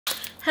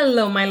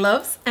Hello my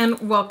loves and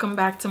welcome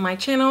back to my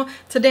channel.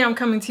 Today I'm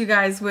coming to you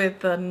guys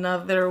with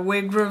another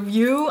wig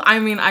review. I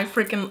mean, I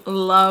freaking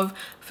love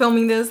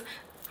filming this.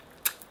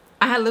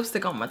 I had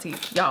lipstick on my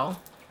teeth, y'all.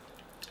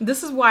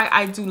 This is why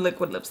I do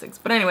liquid lipsticks.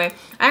 But anyway,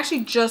 I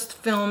actually just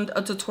filmed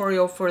a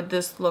tutorial for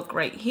this look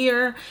right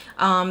here.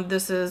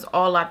 This is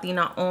all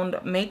Latina owned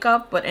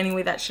makeup, but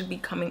anyway, that should be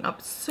coming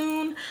up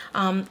soon,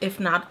 if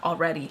not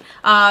already.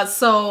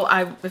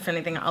 If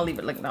anything, I'll leave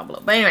it linked down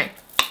below. But anyway,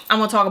 I'm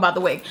gonna talk about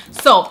the wig.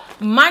 So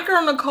my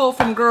girl Nicole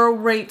from Girl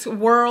Rate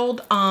World,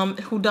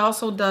 who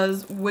also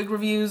does wig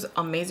reviews,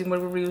 amazing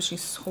wig reviews.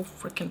 She's so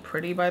freaking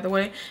pretty, by the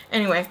way.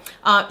 Anyway,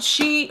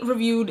 she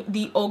reviewed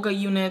the Olga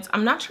units.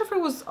 I'm not sure if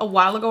it was a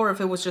while ago or if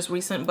it was just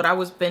recent, but I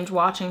was binge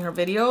watching her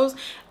videos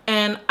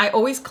and I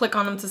always click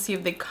on them to see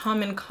if they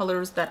come in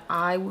colors that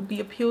I would be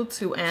appealed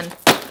to, and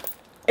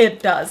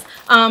it does.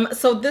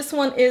 So this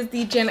one is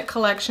the Janet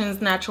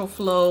Collections Natural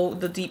Flow,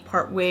 the deep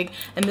part wig,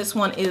 and this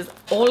one is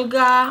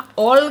Olga,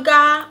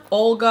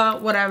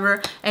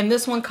 whatever. And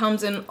this one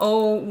comes in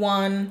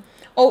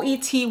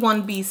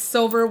OET1B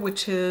Silver,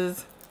 which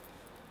is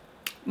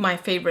my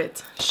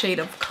favorite shade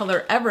of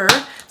color ever.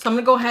 So I'm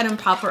gonna go ahead and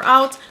pop her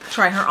out,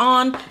 try her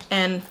on,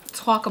 and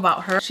talk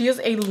about her. She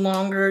is a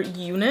longer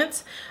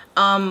unit.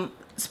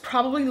 It's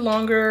probably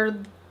longer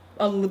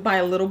by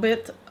a little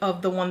bit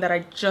of the one that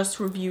I just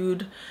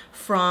reviewed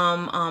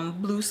from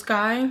Blue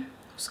Sky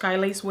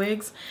Lace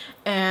Wigs,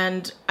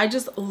 and I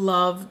just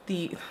love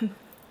the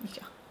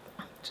yeah,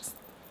 just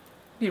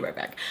be right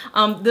back.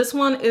 This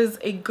one is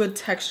a good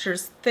texture,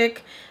 it's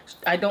thick.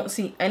 I don't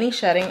see any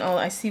shedding. Oh,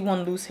 I see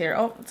one loose hair.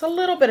 Oh, it's a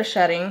little bit of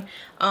shedding.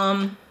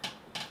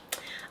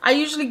 I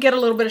usually get a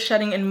little bit of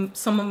shedding in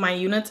some of my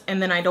units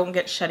and then I don't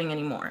get shedding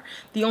anymore.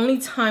 The only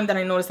time that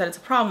I notice that it's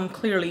a problem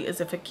clearly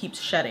is if it keeps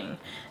shedding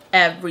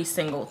every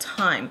single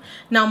time.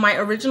 Now my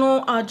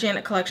original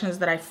Janet Collections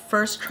that I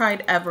first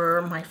tried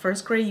ever, my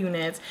first gray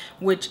unit,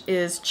 which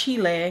is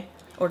Chile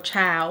or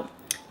Chow,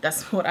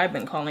 that's what I've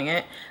been calling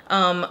it,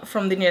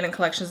 from the Janet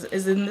Collections,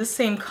 is in the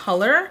same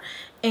color,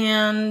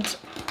 and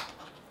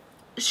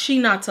she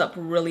knots up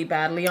really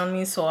badly on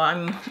me, so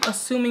I'm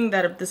assuming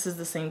that if this is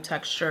the same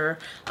texture,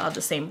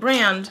 the same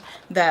brand,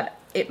 that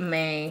it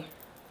may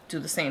do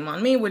the same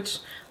on me, which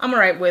I'm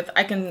alright with.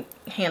 I can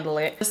handle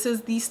it. This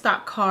is the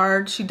stock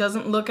card. She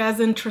doesn't look as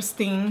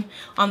interesting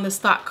on the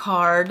stock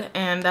card,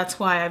 and that's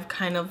why I've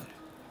kind of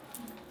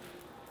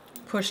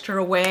pushed her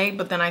away.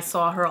 But then I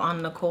saw her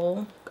on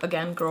Nicole,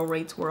 again, Girl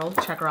Rates World.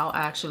 Check her out. I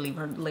actually leave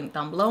her link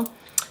down below.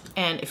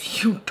 And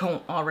if you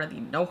don't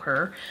already know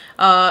her,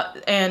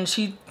 and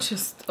she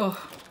just,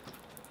 oh,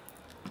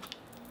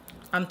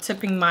 I'm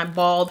tipping my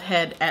bald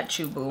head at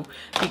you, boo,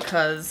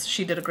 because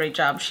she did a great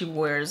job. She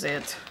wears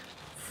it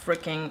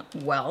freaking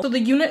well. So the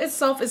unit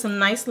itself is a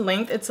nice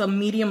length. It's a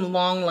medium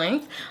long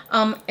length.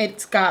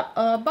 It's got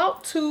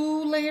about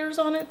 2 layers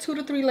on it, 2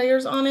 to 3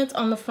 layers on it.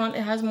 On the front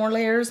it has more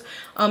layers.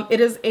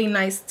 It is a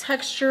nice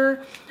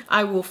texture.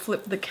 I will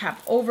flip the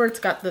cap over. It's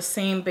got the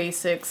same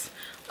basics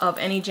of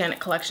any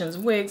Janet Collections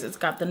wigs. It's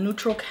got the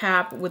neutral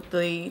cap with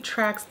the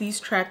tracks. These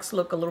tracks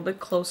look a little bit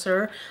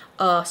closer.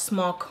 A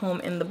small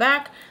comb in the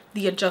back,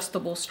 the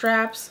adjustable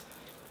straps.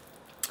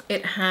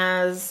 It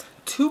has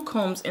 2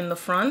 combs in the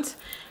front,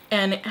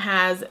 and it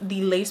has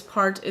the lace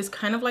part is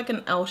kind of like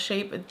an L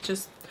shape. It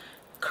just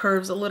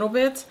curves a little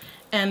bit,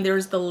 and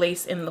there's the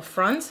lace in the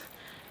front.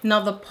 Now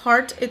the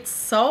part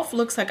itself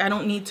looks like I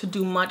don't need to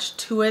do much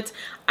to it.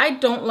 I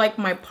don't like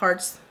my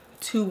parts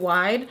too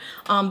wide,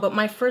 but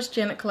my first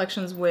Janet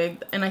Collections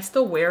wig, and I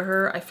still wear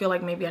her, I feel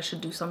like maybe I should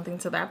do something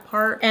to that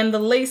part. And the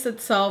lace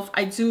itself,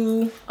 I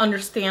do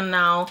understand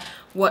now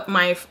what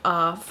my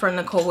friend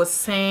Nicole was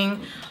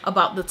saying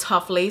about the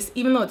tough lace.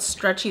 Even though it's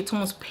stretchy, it's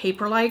almost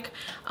paper-like,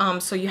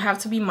 so you have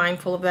to be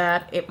mindful of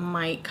that. It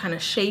might kind of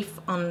chafe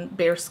on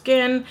bare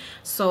skin,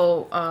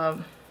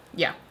 so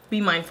yeah, be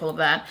mindful of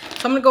that.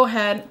 So I'm gonna go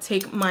ahead,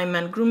 take my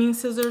men grooming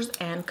scissors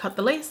and cut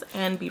the lace,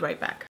 and be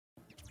right back.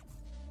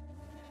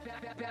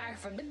 Back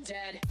from the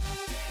dead.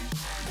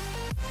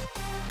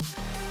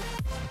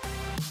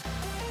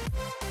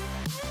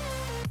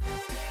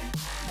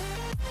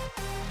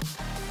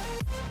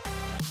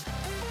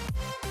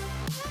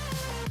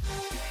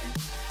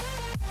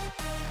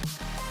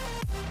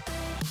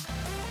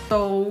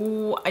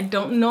 So I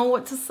don't know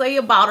what to say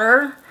about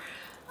her.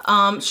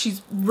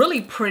 She's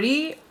really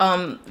pretty,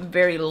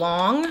 very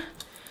long.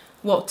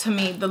 Well, to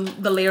me, the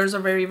layers are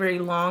very, very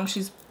long.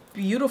 She's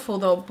beautiful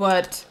though,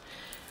 but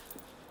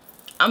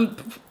I'm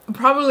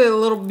probably a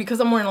little, because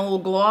I'm wearing a little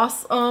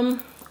gloss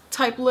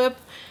type lip,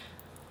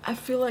 I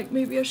feel like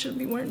maybe I shouldn't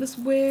be wearing this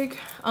wig.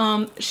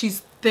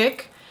 She's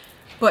thick,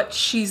 but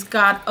she's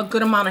got a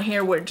good amount of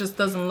hair where it just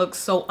doesn't look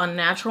so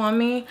unnatural on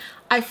me.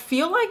 I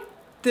feel like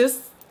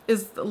this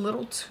is a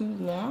little too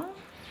long,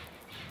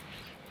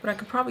 but I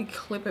could probably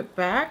clip it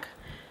back.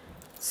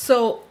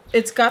 So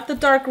it's got the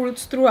dark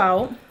roots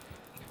throughout.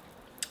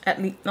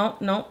 At least,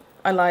 no,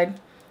 I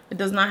lied. It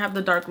does not have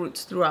the dark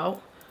roots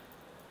throughout.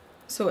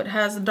 So it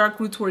has the dark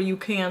roots where you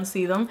can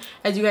see them.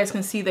 As you guys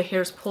can see, the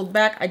hair's pulled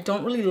back. I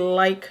don't really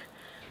like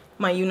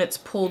my units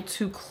pulled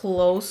too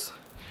close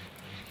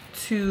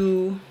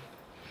to,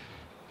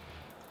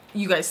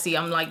 you guys see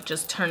I'm like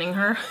just turning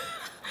her.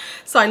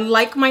 So I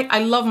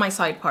love my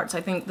side parts.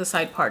 I think the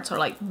side parts are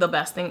like the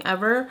best thing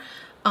ever.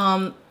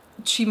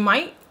 She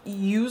might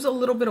use a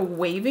little bit of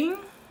waving,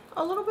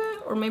 a little bit,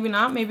 or maybe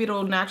not. Maybe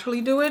it'll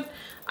naturally do it.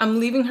 I'm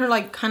leaving her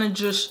like kind of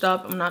jushed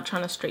up. I'm not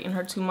trying to straighten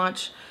her too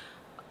much.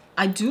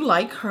 I do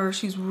like her.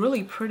 She's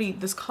really pretty.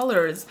 This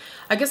color is,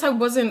 I guess I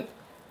wasn't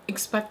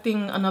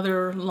expecting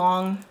another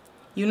long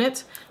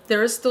unit.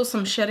 There is still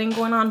some shedding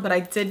going on, but I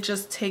did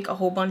just take a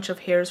whole bunch of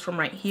hairs from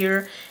right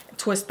here,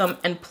 twist them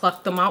and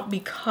pluck them out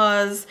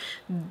because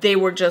they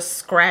were just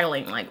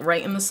scraggling like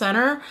right in the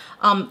center.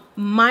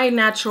 My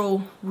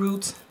natural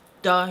roots,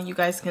 duh, you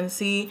guys can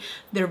see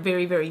they're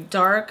very, very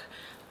dark.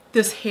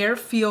 This hair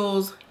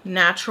feels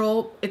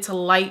natural. It's a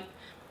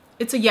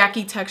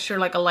yucky texture,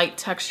 like a light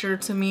texture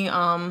to me.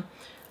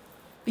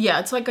 Yeah,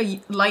 it's like a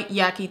light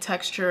yucky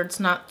texture. It's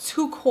not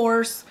too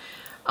coarse.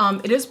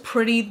 It is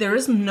pretty. There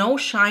is no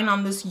shine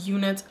on this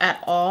unit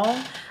at all,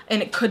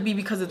 and it could be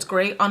because it's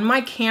gray. On my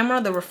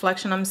camera, the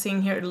reflection I'm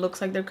seeing here, it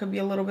looks like there could be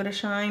a little bit of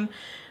shine,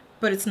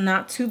 but it's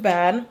not too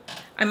bad.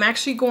 I'm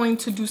actually going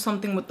to do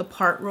something with the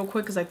part real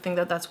quick because I think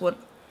that that's what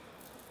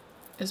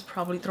is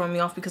probably throwing me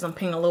off, because I'm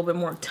paying a little bit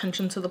more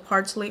attention to the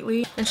parts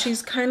lately. And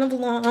she's kind of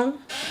long.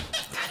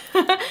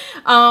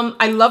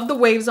 I love the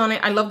waves on it.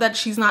 I love that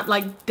she's not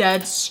like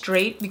dead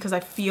straight, because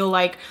I feel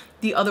like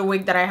the other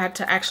wig that I had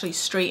to actually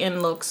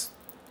straighten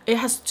it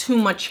has too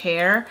much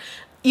hair,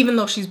 even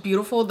though she's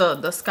beautiful.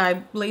 The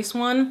sky lace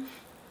one,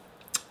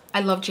 I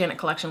love Janet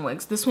Collection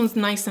wigs. This one's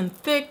nice and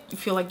thick. You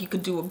feel like you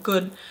could do a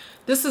good,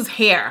 this is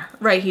hair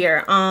right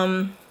here.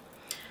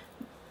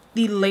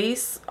 The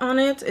lace on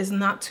it is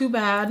not too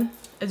bad.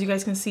 As you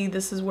guys can see,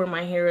 this is where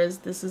my hair is.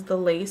 This is the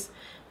lace,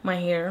 my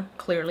hair,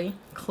 clearly.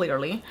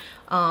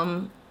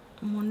 I'm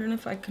wondering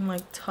if I can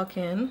like tuck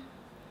in.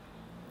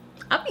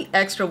 I'll be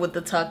extra with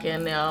the tuck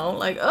in now,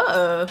 like,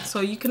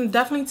 so you can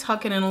definitely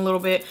tuck it in a little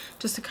bit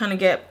just to kind of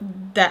get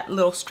that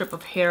little strip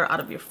of hair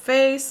out of your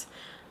face.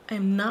 I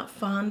am not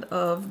fond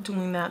of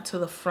doing that to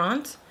the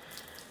front,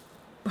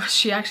 but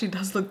she actually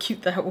does look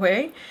cute that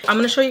way. I'm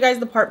going to show you guys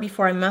the part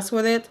before I mess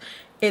with it.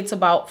 It's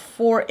about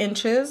 4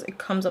 inches. It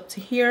comes up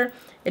to here.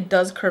 It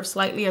does curve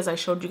slightly, as I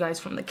showed you guys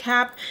from the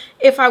cap.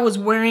 If I was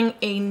wearing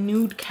a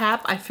nude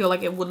cap, I feel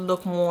like it would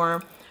look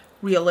more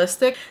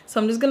realistic. So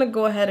I'm just gonna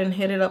go ahead and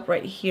hit it up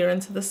right here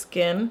into the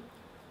skin,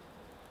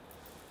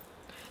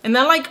 and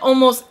that like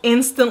almost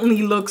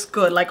instantly looks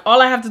good. Like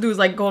all I have to do is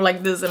like go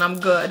like this and I'm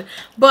good.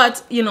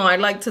 But you know, I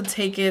like to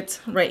take it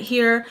right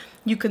here.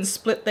 You can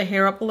split the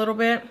hair up a little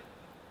bit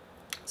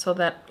so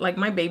that, like,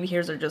 my baby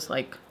hairs are just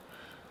like,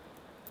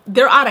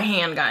 they're out of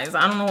hand, guys.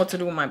 I don't know what to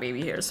do with my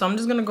baby hairs. So I'm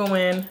just gonna go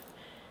in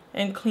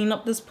and clean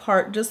up this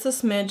part just a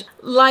smidge,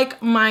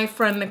 like my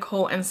friend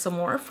Nicole and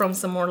Samore from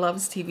Samore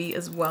Loves TV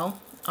as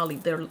well. I'll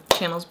leave their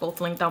channels both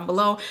linked down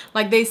below.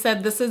 Like they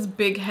said, this is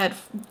big head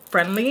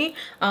friendly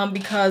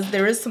because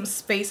there is some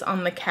space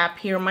on the cap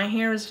here. My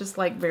hair is just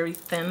like very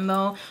thin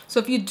though. So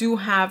if you do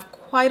have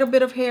quite a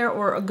bit of hair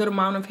or a good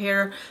amount of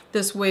hair,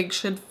 this wig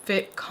should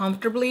fit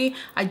comfortably.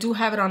 I do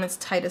have it on its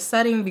tightest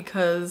setting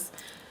because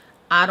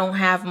I don't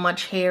have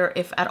much hair,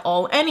 if at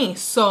all any.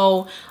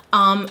 So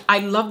I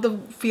love the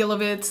feel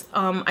of it.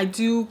 I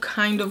do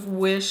kind of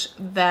wish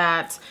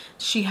that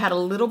she had a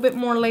little bit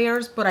more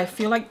layers, but I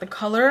feel like the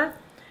color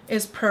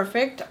is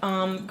perfect.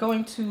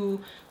 Going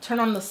to turn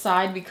on the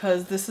side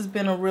because this has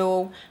been a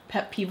real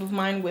pet peeve of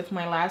mine with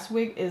my last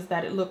wig, is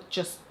that it looked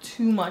just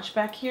too much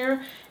back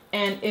here.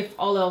 And if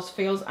all else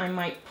fails, I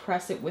might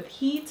press it with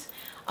heat.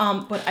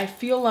 But I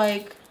feel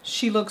like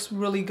she looks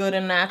really good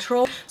and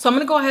natural. So I'm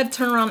gonna go ahead,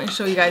 turn around and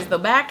show you guys the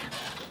back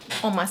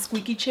on my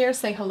squeaky chair.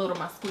 Say hello to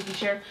my squeaky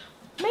chair.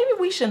 Maybe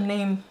we should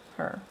name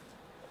her.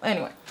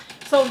 Anyway,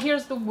 so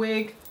here's the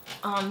wig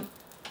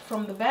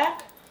from the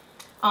back.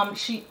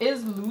 She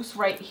is loose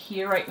right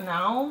here right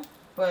now,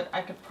 but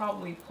I could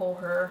probably pull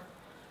her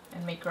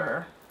and make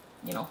her,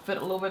 you know, fit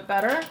a little bit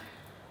better.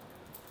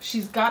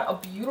 She's got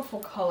a beautiful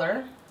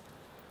color.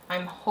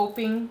 I'm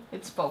hoping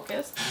it's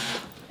focused.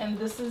 And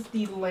this is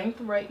the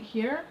length right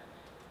here.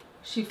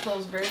 She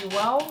flows very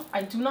well.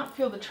 I do not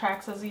feel the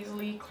tracks as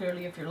easily.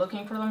 Clearly, if you're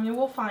looking for them, you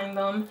will find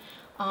them.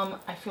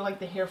 I feel like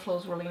the hair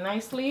flows really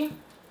nicely.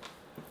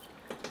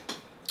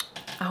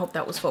 I hope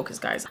that was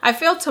focused, guys. I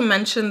failed to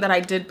mention that I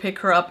did pick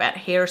her up at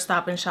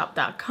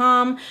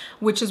hairstopandshop.com,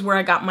 which is where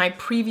I got my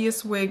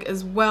previous wig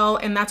as well.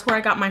 And that's where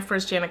I got my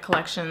first Janet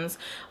Collections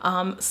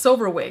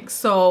silver wig.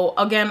 So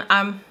again,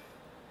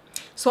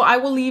 So I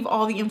will leave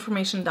all the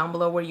information down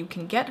below where you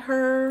can get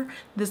her.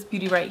 This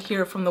beauty right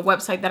here from the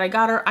website that I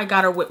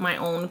got her with my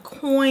own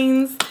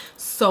coins.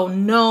 So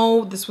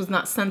no, this was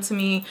not sent to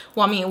me.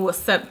 Well, I mean, it was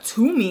sent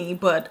to me,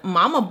 but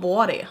mama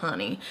bought it,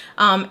 honey.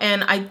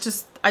 And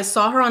I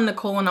saw her on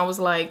Nicole and I was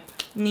like,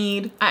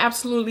 need. I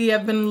absolutely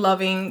have been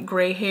loving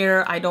gray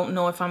hair. I don't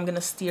know if I'm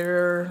gonna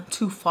steer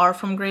too far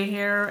from gray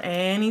hair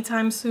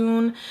anytime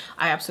soon.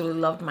 I absolutely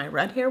loved my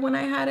red hair when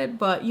I had it,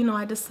 but you know,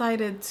 I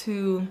decided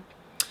to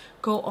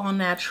go all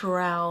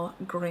natural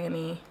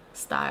granny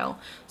style.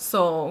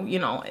 So, you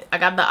know, I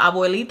got the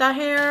abuelita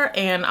hair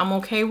and I'm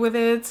okay with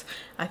it.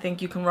 I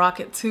think you can rock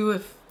it too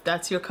if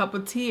that's your cup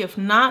of tea. If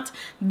not,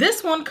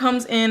 this one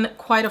comes in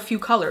quite a few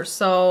colors.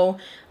 So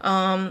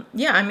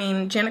yeah, I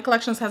mean, Janet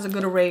Collections has a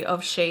good array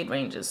of shade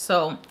ranges.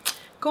 So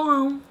go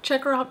on,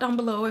 check her out down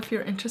below if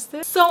you're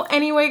interested. So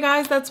anyway,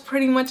 guys, that's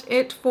pretty much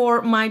it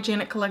for my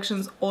Janet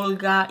Collections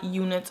Olga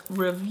unit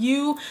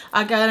review.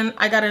 I got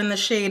it in the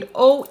shade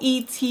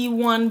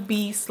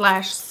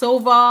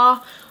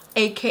OET1B/Sova,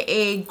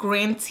 aka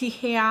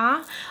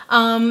Grantia.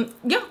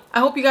 Yeah, I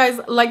hope you guys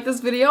like this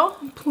video.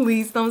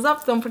 Please thumbs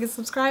up, don't forget to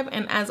subscribe,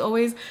 and as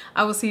always,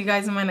 I will see you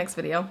guys in my next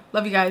video.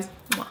 Love you guys.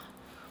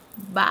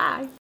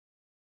 Bye.